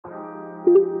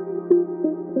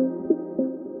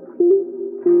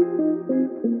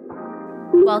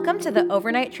Welcome to the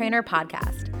Overnight Trainer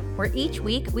Podcast, where each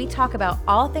week we talk about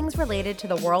all things related to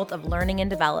the world of learning and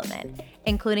development,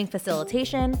 including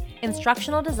facilitation,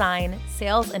 instructional design,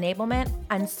 sales enablement,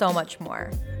 and so much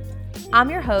more. I'm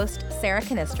your host, Sarah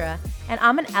Canistra, and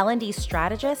I'm an L&D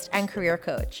strategist and career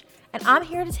coach. And I'm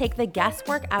here to take the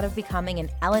guesswork out of becoming an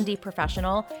L&D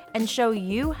professional and show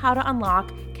you how to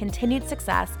unlock continued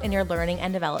success in your learning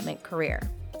and development career.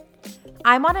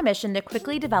 I'm on a mission to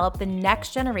quickly develop the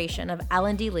next generation of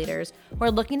L&D leaders who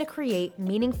are looking to create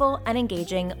meaningful and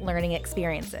engaging learning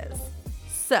experiences.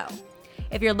 So,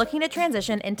 if you're looking to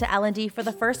transition into L&D for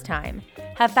the first time,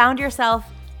 have found yourself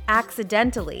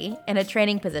accidentally in a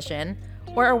training position,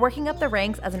 or are working up the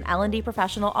ranks as an L&D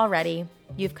professional already,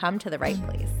 you've come to the right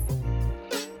place.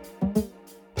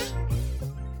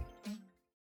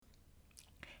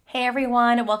 Hey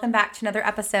everyone, welcome back to another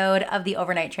episode of the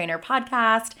Overnight Trainer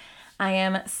Podcast. I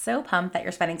am so pumped that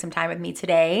you're spending some time with me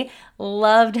today.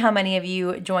 Loved how many of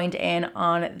you joined in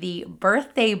on the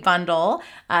birthday bundle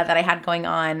that I had going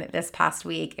on this past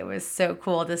week. It was so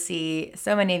cool to see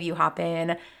so many of you hop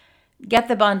in, get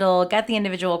the bundle, get the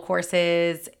individual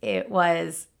courses. It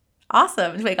was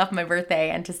awesome to wake up on my birthday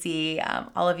and to see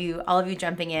all of you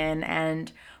jumping in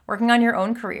and working on your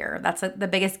own career. That's the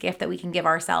biggest gift that we can give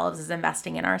ourselves, is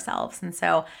investing in ourselves. And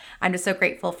so I'm just so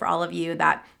grateful for all of you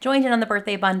that joined in on the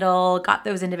birthday bundle, got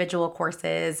those individual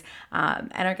courses, and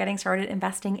are getting started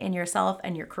investing in yourself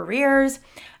and your careers.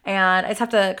 And I just have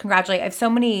to congratulate, I have so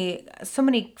many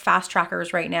fast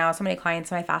trackers right now, so many clients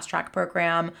in my fast track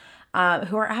program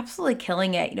who are absolutely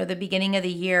killing it. You know, the beginning of the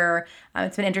year,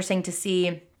 it's been interesting to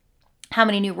see how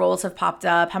many new roles have popped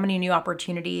up, how many new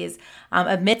opportunities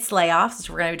amidst layoffs, which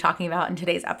we're going to be talking about in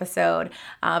today's episode.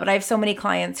 But I have so many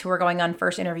clients who are going on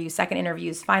first interviews, second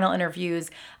interviews, final interviews.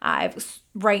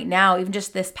 Right now, even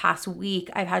just this past week,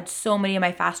 I've had so many of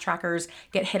my fast trackers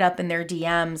get hit up in their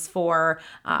DMs for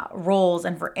roles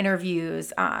and for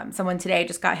interviews. Someone today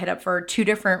just got hit up for 2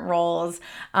 different roles.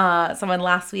 Someone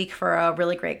last week for a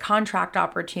really great contract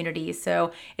opportunity.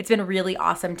 So it's been really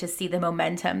awesome to see the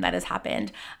momentum that has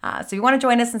happened. So you want to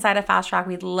join us inside of Fast Track,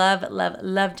 we'd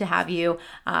love to have you.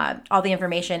 All the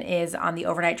information is on the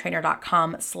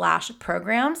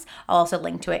overnighttrainer.com/programs. I'll also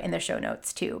link to it in the show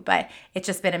notes too. But it's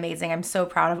just been amazing. I'm so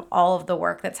proud of all of the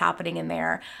work that's happening in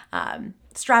there.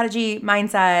 Strategy,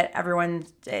 mindset, everyone,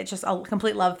 it's just a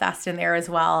complete love fest in there as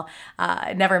well.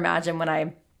 I never imagined when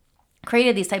I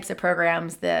created these types of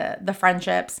programs, the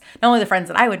friendships, not only the friends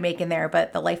that I would make in there,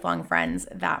 but the lifelong friends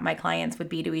that my clients would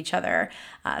be to each other.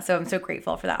 So I'm so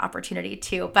grateful for that opportunity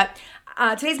too. But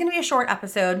today's going to be a short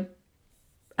episode.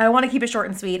 I want to keep it short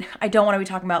and sweet. I don't want to be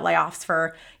talking about layoffs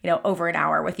for, over an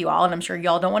hour with you all, and I'm sure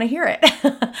y'all don't want to hear it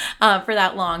for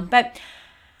that long. But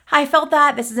I felt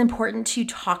that this is important to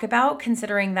talk about,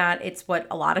 considering that it's what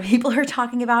a lot of people are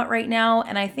talking about right now.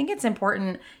 And I think it's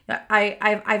important.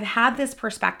 I've had this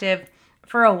perspective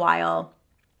for a while,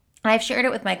 and I've shared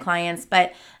it with my clients,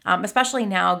 but especially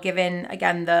now, given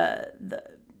again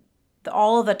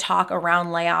all of the talk around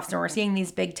layoffs, and we're seeing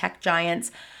these big tech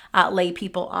giants lay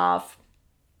people off.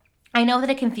 I know that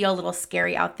it can feel a little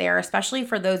scary out there, especially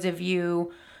for those of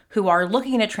you who are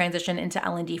looking to transition into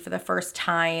L&D for the first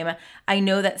time. I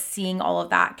know that seeing all of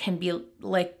that can be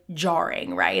like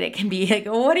jarring, right? It can be like,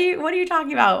 what are you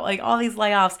talking about? Like all these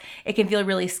layoffs, it can feel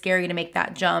really scary to make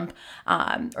that jump,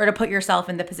 or to put yourself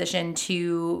in the position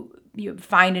to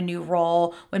find a new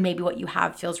role when maybe what you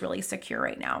have feels really secure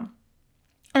right now.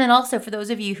 And then also for those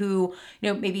of you who,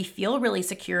 maybe feel really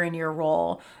secure in your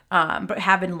role, but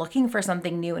have been looking for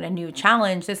something new and a new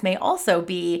challenge, this may also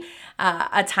be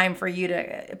a time for you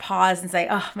to pause and say,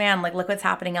 oh man, like look what's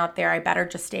happening out there. I better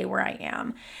just stay where I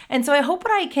am. And so I hope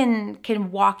what I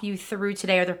can walk you through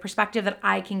today, or the perspective that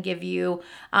I can give you,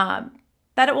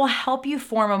 that it will help you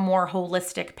form a more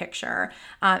holistic picture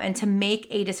and to make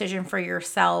a decision for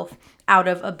yourself out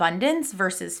of abundance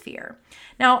versus fear.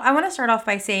 Now, I want to start off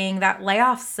by saying that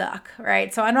layoffs suck,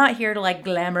 right? So I'm not here to like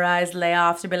glamorize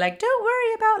layoffs or be like, don't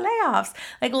worry about layoffs.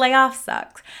 Like layoffs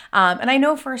sucks. And I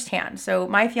know firsthand. So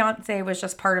my fiance was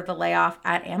just part of the layoff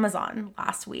at Amazon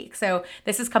last week. So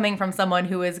this is coming from someone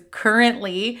who is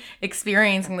currently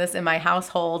experiencing this in my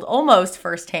household almost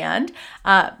firsthand.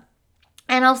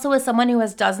 And also as someone who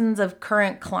has dozens of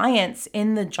current clients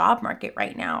in the job market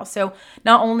right now. So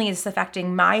not only is this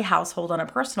affecting my household on a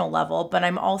personal level, but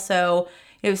I'm also,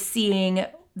 seeing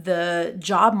the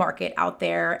job market out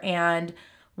there and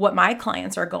what my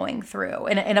clients are going through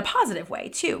in a positive way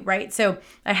too, right? So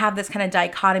I have this kind of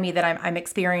dichotomy that I'm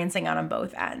experiencing on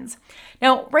both ends.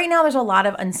 Now, right now, there's a lot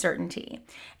of uncertainty,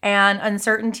 and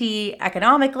uncertainty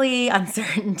economically,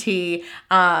 uncertainty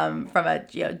from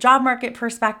a job market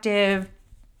perspective,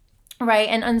 right?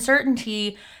 And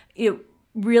uncertainty,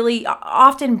 really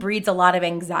often breeds a lot of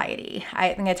anxiety.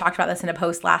 I think I talked about this in a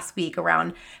post last week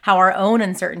around how our own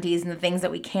uncertainties and the things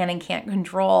that we can and can't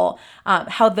control,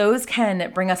 how those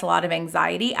can bring us a lot of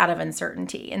anxiety out of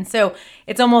uncertainty. And so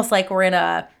it's almost like we're in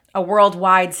a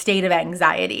worldwide state of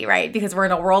anxiety, right? Because we're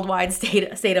in a worldwide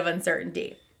state of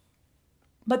uncertainty.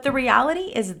 But the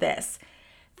reality is this: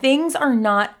 things are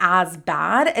not as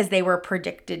bad as they were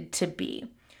predicted to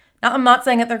be. Now, I'm not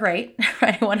saying that they're great,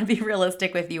 right? I want to be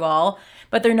realistic with you all,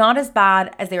 but they're not as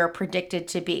bad as they were predicted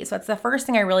to be. So that's the first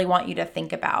thing I really want you to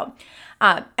think about.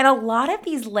 And a lot of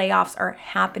these layoffs are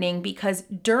happening because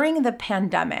during the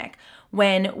pandemic,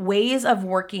 when ways of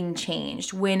working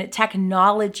changed, when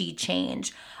technology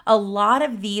changed, a lot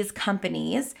of these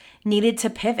companies needed to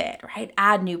pivot, right?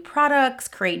 Add new products,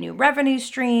 create new revenue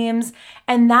streams,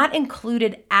 and that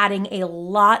included adding a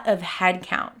lot of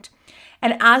headcount.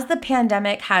 And as the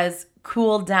pandemic has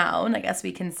cooled down, I guess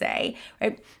we can say,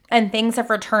 right, and things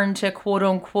have returned to quote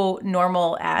unquote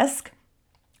normal-esque,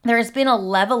 there's been a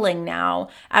leveling now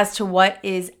as to what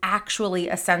is actually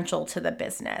essential to the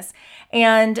business.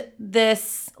 And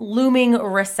this looming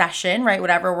recession, right,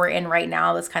 whatever we're in right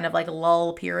now, this kind of like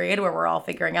lull period where we're all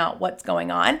figuring out what's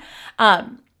going on,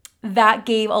 that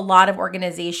gave a lot of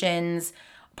organizations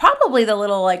probably the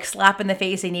little like slap in the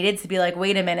face they needed to be like,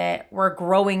 wait a minute, we're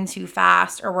growing too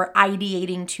fast, or we're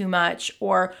ideating too much,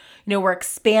 or we're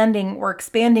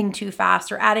expanding too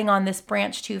fast, or adding on this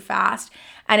branch too fast.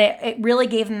 And it really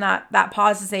gave them that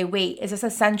pause to say, wait, is this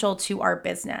essential to our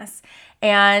business?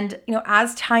 And,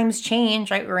 as times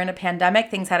change, right, we're in a pandemic,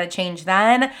 things had to change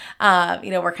then.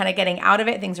 We're kind of getting out of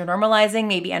it. Things are normalizing,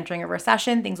 maybe entering a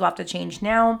recession. Things will have to change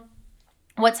now.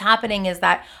 What's happening is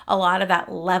that a lot of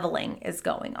that leveling is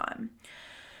going on.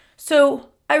 So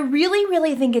I really,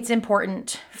 really think it's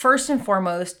important, first and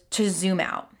foremost, to zoom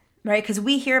out, right? Because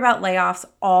we hear about layoffs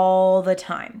all the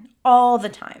time.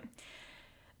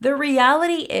 The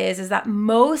reality is that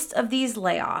most of these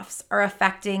layoffs are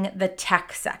affecting the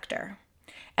tech sector.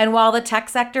 And while the tech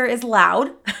sector is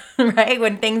loud, right,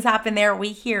 when things happen there, we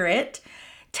hear it,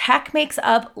 tech makes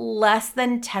up less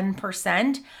than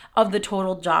 10% of the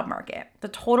total job market, the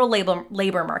total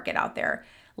labor market out there,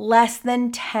 less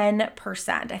than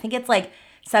 10%. I think it's like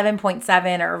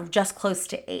 7.7 or just close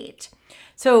to 8.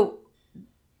 So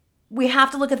we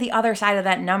have to look at the other side of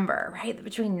that number, right?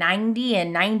 Between 90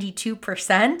 and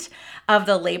 92% of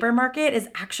the labor market is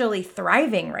actually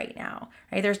thriving right now,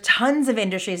 right? There's tons of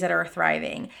industries that are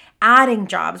thriving, adding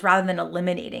jobs rather than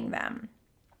eliminating them.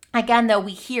 Again, though,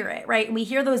 we hear it, right? We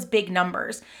hear those big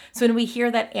numbers. So when we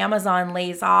hear that Amazon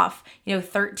lays off,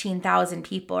 13,000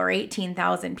 people or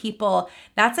 18,000 people,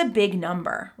 that's a big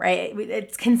number, right?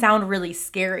 It can sound really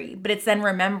scary, but it's then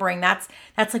remembering that's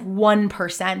like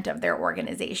 1% of their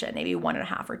organization, maybe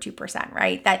 1.5 or 2%,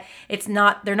 right? That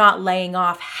they're not laying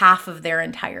off half of their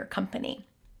entire company.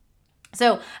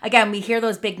 So again, we hear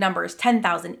those big numbers,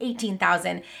 10,000,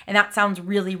 18,000, and that sounds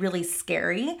really, really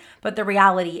scary. But the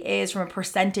reality is, from a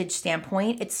percentage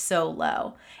standpoint, it's so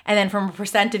low. And then from a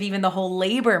percent of even the whole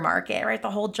labor market, right,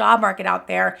 the whole job market out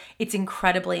there, it's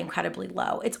incredibly, incredibly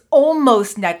low. It's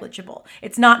almost negligible.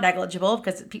 It's not negligible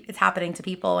because it's happening to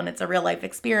people and it's a real life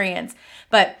experience.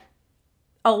 But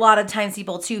a lot of times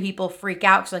people freak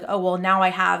out. It's like, oh, well, now I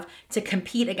have to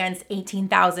compete against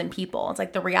 18,000 people. It's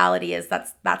like the reality is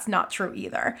that's not true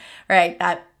either, right?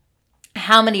 That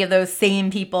how many of those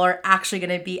same people are actually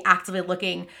going to be actively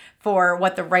looking for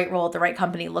what the right role at the right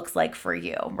company looks like for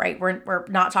you, right? We're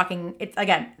not talking, it's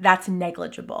again, that's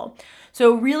negligible.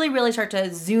 So really, really start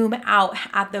to zoom out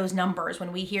at those numbers.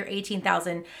 When we hear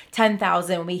 18,000,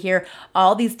 10,000, when we hear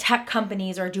all these tech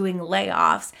companies are doing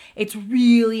layoffs, it's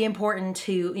really important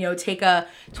to, take a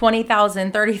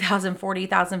 20,000, 30,000,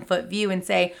 40,000 foot view and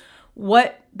say,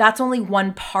 that's only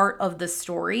one part of the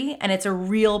story, and it's a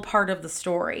real part of the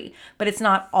story, but it's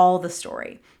not all the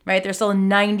story, right? There's still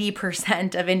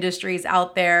 90% of industries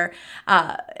out there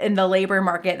in the labor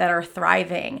market that are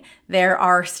thriving. There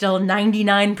are still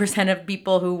 99% of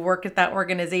people who work at that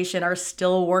organization are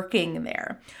still working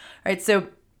there, right? So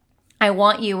I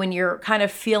want you, when you're kind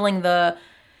of feeling the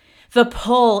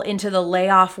pull into the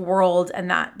layoff world and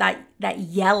that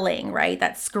yelling, right?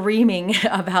 That screaming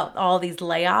about all these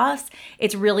layoffs,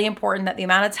 it's really important that the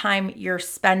amount of time you're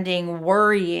spending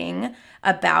worrying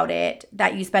about it,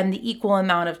 that you spend the equal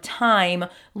amount of time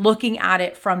looking at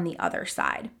it from the other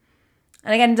side.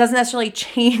 And again, it doesn't necessarily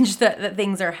change that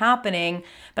things are happening,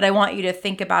 but I want you to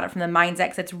think about it from the mindset,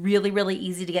 because it's really, really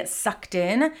easy to get sucked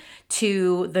in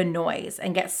to the noise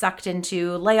and get sucked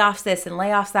into layoffs this and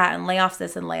layoffs that and layoffs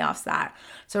this and layoffs that.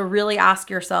 So really ask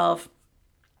yourself,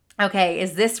 okay,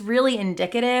 is this really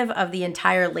indicative of the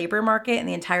entire labor market and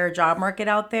the entire job market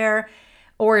out there?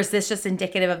 Or is this just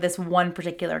indicative of this one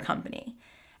particular company?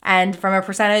 And from a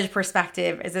percentage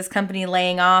perspective, is this company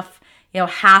laying off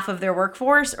half of their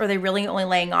workforce, or are they really only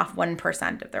laying off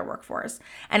 1% of their workforce?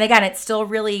 And again, it's still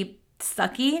really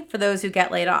sucky for those who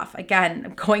get laid off. Again,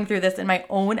 I'm going through this in my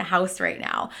own house right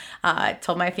now. I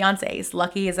told my fiance he's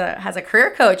lucky has a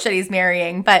career coach that he's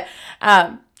marrying, but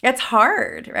it's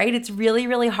hard, right? It's really,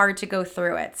 really hard to go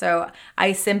through it. So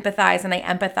I sympathize and I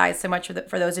empathize so much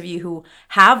for those of you who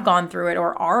have gone through it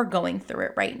or are going through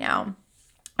it right now.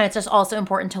 And it's just also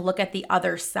important to look at the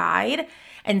other side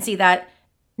and see that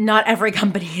not every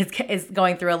company is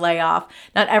going through a layoff.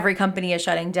 Not every company is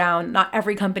shutting down. Not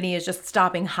every company is just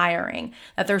stopping hiring.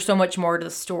 That there's so much more to the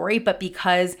story, but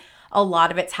because a lot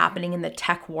of it's happening in the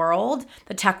tech world's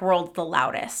the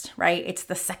loudest, right? It's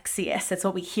the sexiest. It's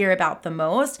what we hear about the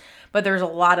most, but there's a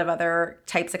lot of other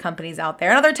types of companies out there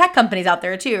and other tech companies out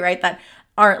there too, right? That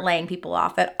aren't laying people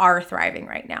off, that are thriving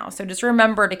right now. So just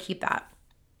remember to keep that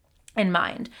in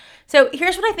mind. So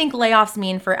here's what I think layoffs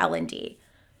mean for L&D.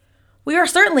 We are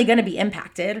certainly going to be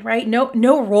impacted, right?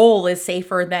 No role is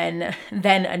safer than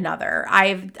another.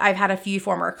 I've had a few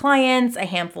former clients, a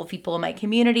handful of people in my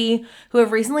community who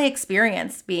have recently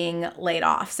experienced being laid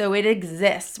off. So it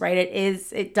exists, right?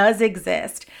 It does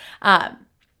exist.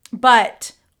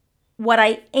 But what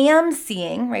I am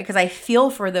seeing, right, because I feel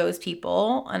for those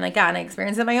people, and again, I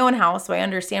experience it in my own house, so I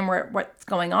understand what's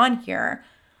going on here.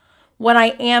 What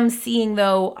I am seeing,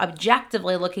 though,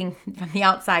 objectively looking from the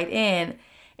outside in,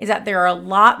 is that there are a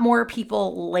lot more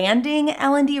people landing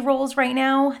L&D roles right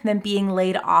now than being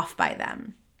laid off by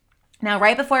them. Now,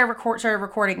 right before I started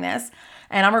recording this,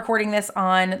 and I'm recording this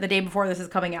on the day before this is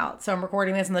coming out, so I'm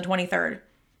recording this on the 23rd,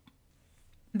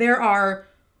 there are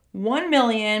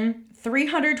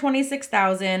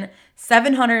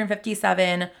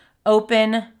 1,326,757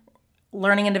 open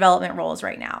learning and development roles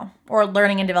right now, or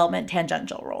learning and development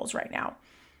tangential roles right now.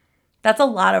 That's a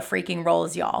lot of freaking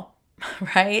roles, y'all,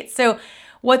 right? So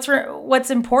what's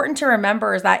important to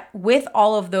remember is that with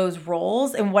all of those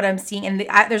roles and what I'm seeing, and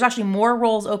there's actually more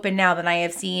roles open now than I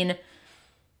have seen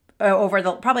over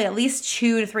probably at least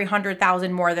 200,000 to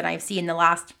 300,000 more than I've seen in the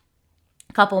last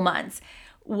couple months.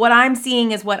 What I'm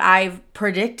seeing is what I've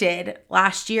predicted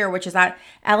last year, which is that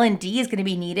L&D is going to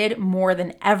be needed more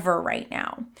than ever right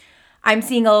now. I'm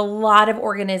seeing a lot of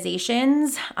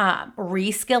organizations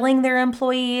reskilling their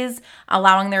employees,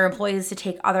 allowing their employees to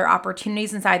take other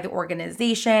opportunities inside the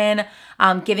organization,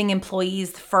 giving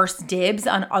employees first dibs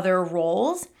on other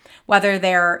roles, whether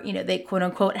they quote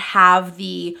unquote have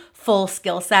the full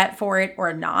skill set for it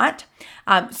or not.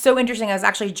 So interesting. I was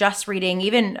actually just reading,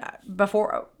 even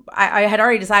before I had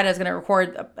already decided I was going to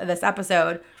record this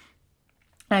episode.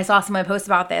 And I saw someone post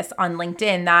about this on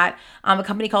LinkedIn that a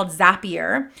company called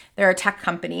Zapier, they're a tech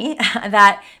company,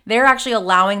 that they're actually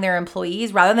allowing their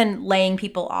employees, rather than laying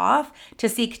people off, to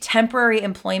seek temporary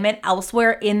employment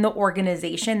elsewhere in the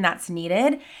organization that's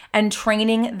needed and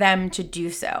training them to do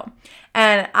so.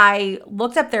 And I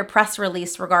looked up their press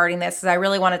release regarding this because I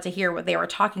really wanted to hear what they were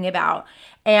talking about.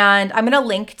 And I'm going to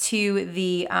link to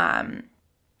the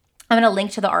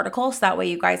article so that way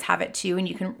you guys have it too and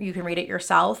you can read it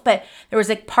yourself. But there was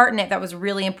a part in it that was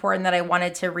really important that I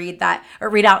wanted to read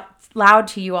out loud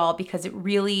to you all because it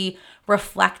really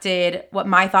reflected what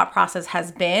my thought process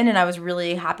has been, and I was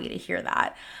really happy to hear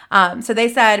that. So they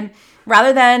said,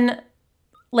 rather than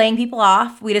laying people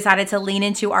off, we decided to lean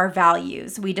into our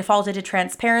values. We defaulted to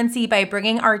transparency by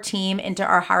bringing our team into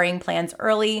our hiring plans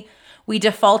early. We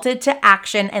defaulted to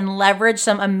action and leveraged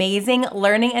some amazing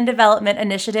learning and development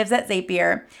initiatives at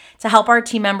Zapier to help our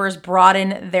team members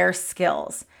broaden their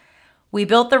skills. We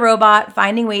built the robot,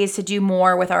 finding ways to do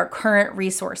more with our current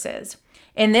resources.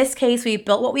 In this case, we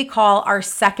built what we call our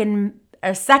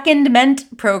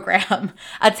secondment program,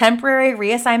 a temporary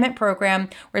reassignment program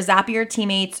where Zapier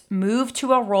teammates move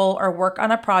to a role or work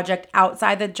on a project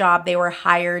outside the job they were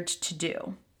hired to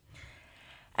do.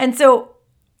 And so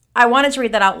I wanted to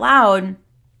read that out loud.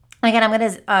 Again, I'm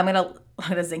gonna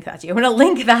link that to you. I'm gonna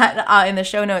link that in the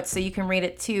show notes so you can read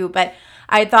it too. But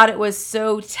I thought it was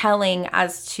so telling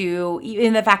as to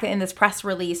even the fact that in this press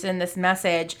release, in this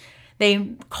message,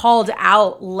 they called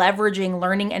out leveraging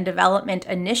learning and development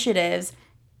initiatives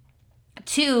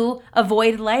to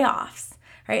avoid layoffs,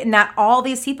 right? And that all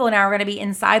these people now are going to be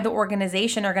inside the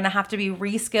organization are going to have to be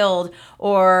reskilled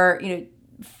or,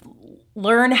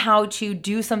 learn how to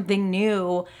do something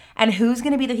new. And who's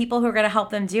going to be the people who are going to help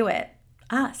them do it?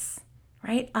 Us,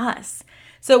 right? Us.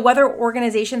 So whether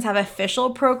organizations have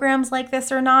official programs like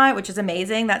this or not, which is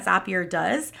amazing that Zapier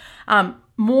does,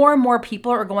 more and more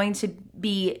people are going to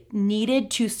be needed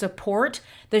to support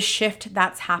the shift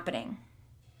that's happening.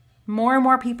 More and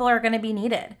more people are going to be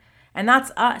needed. And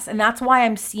that's us. And that's why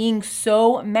I'm seeing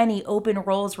so many open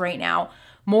roles right now,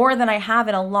 more than I have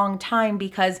in a long time,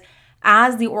 because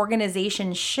as the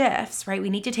organization shifts, right, we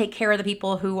need to take care of the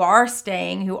people who are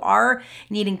staying, who are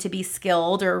needing to be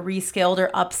skilled or reskilled or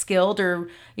upskilled or,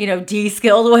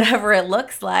 de-skilled, whatever it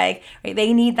looks like, right?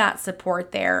 They need that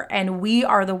support there. And we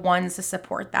are the ones to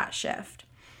support that shift.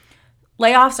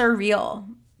 Layoffs are real.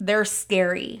 They're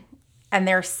scary and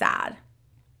they're sad.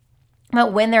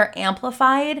 But when they're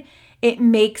amplified, it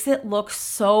makes it look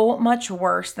so much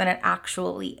worse than it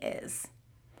actually is.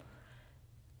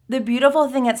 The beautiful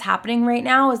thing that's happening right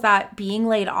now is that being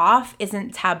laid off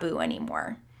isn't taboo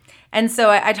anymore. And so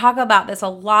I talk about this a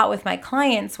lot with my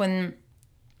clients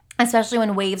especially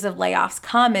when waves of layoffs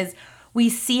come, is we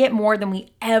see it more than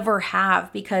we ever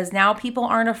have, because now people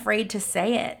aren't afraid to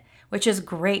say it, which is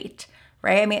great,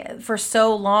 right? I mean, for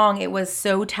so long, it was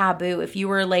so taboo. If you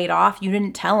were laid off, you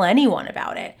didn't tell anyone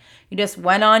about it. You just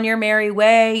went on your merry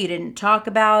way. You didn't talk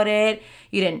about it.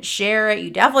 You didn't share it.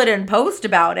 You definitely didn't post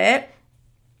about it.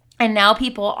 And now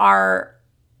people are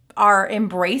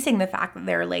embracing the fact that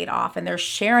they're laid off and they're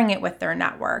sharing it with their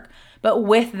network. But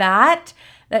with that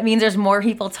means there's more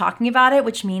people talking about it,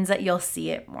 which means that you'll see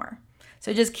it more.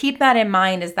 So just keep that in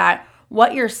mind, is that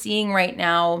what you're seeing right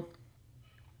now,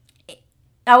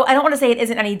 I don't want to say it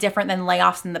isn't any different than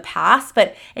layoffs in the past,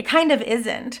 but it kind of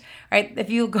isn't, right?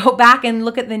 If you go back and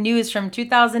look at the news from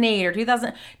 2008 or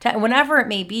 2010, whenever it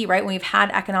may be, right, when we've had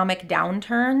economic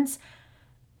downturns,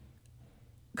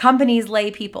 companies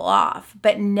lay people off.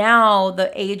 But now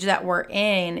the age that we're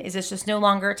in is it's just no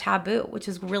longer taboo, which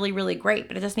is really, really great.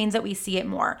 But it just means that we see it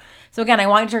more. So again, I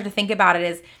want you to think about it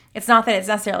as, it's not that it's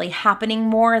necessarily happening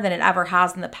more than it ever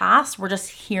has in the past. We're just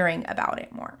hearing about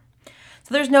it more.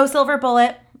 So there's no silver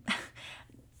bullet.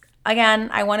 Again,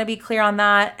 I want to be clear on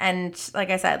that. And like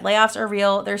I said, layoffs are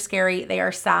real. They're scary. They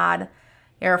are sad.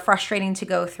 They are frustrating to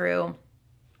go through.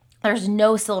 There's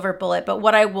no silver bullet. But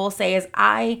what I will say is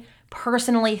I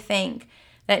personally think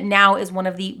that now is one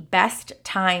of the best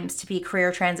times to be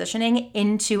career transitioning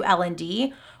into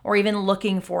L&D or even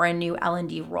looking for a new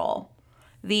L&D role.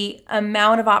 The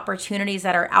amount of opportunities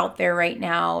that are out there right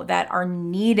now that are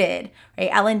needed, right?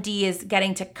 L&D is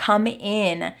getting to come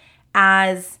in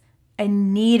as a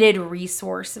needed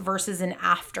resource versus an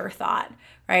afterthought,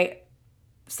 right?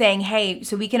 Saying, hey,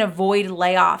 so we can avoid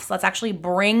layoffs. Let's actually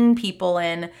bring people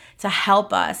in to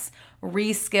help us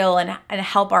reskill and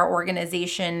help our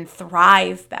organization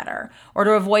thrive better, or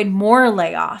to avoid more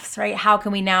layoffs, right? How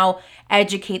can we now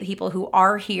educate the people who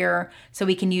are here so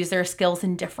we can use their skills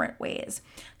in different ways?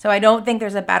 So I don't think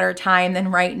there's a better time than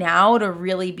right now to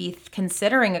really be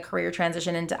considering a career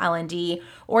transition into L&D,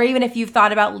 or even if you've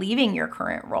thought about leaving your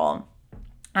current role.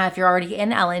 If you're already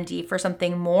in L&D for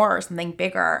something more or something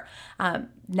bigger,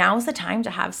 now is the time to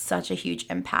have such a huge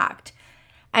impact.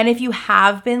 And if you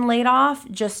have been laid off,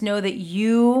 just know that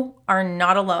you are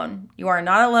not alone. You are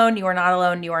not alone. You are not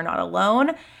alone. You are not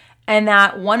alone. And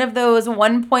that one of those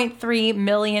 1.3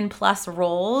 million plus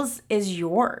roles is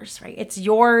yours, right? It's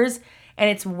yours and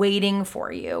it's waiting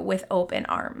for you with open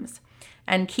arms.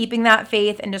 And keeping that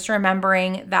faith and just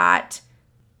remembering that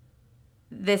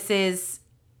this is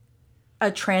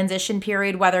a transition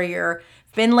period, whether you're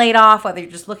been laid off, whether you're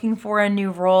just looking for a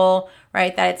new role,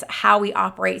 right? That it's how we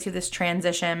operate through this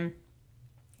transition,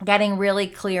 getting really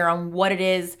clear on what it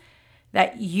is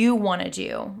that you want to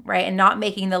do, right? And not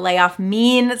making the layoff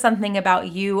mean something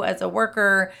about you as a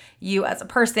worker, you as a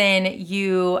person,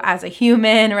 you as a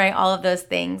human, right? All of those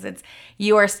things.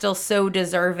 You are still so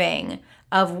deserving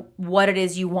of what it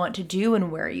is you want to do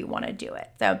and where you want to do it.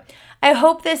 So I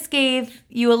hope this gave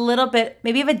you a little bit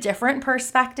maybe of a different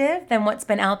perspective than what's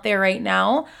been out there right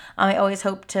now. I always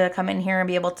hope to come in here and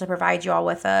be able to provide you all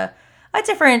with a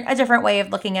different way of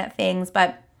looking at things.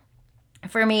 But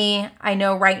for me, I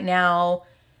know right now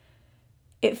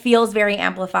it feels very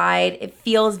amplified. It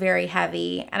feels very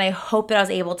heavy. And I hope that I was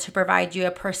able to provide you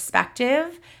a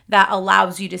perspective that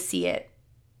allows you to see it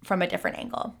from a different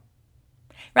angle.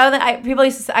 Rather than I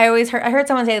heard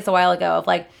someone say this a while ago of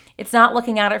like, it's not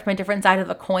looking at it from a different side of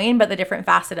the coin, but the different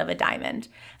facet of a diamond.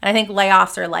 And I think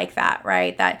layoffs are like that,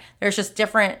 right? That there's just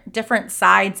different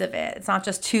sides of it. It's not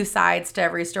just two sides to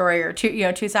every story or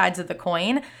two sides of the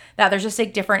coin, that there's just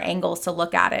like different angles to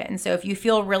look at it. And so if you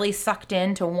feel really sucked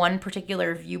into one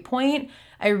particular viewpoint,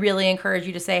 I really encourage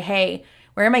you to say, hey,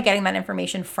 where am I getting that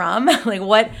information from? Like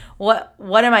what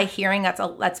am I hearing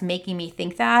that's making me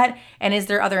think that? And is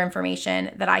there other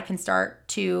information that I can start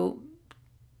to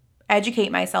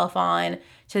educate myself on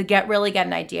to really get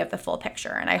an idea of the full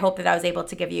picture? And I hope that I was able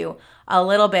to give you a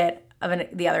little bit of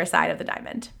the other side of the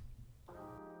diamond.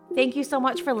 Thank you so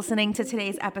much for listening to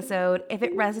today's episode. If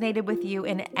it resonated with you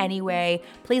in any way,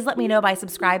 please let me know by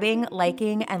subscribing,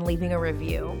 liking, and leaving a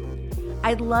review.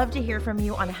 I'd love to hear from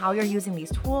you on how you're using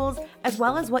these tools, as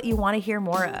well as what you want to hear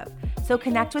more of. So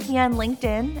connect with me on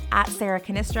LinkedIn at Sarah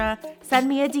Canistra, send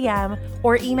me a DM,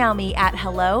 or email me at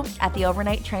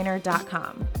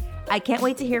hello@theovernighttrainer.com. I can't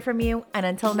wait to hear from you, and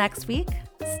until next week,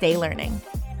 stay learning.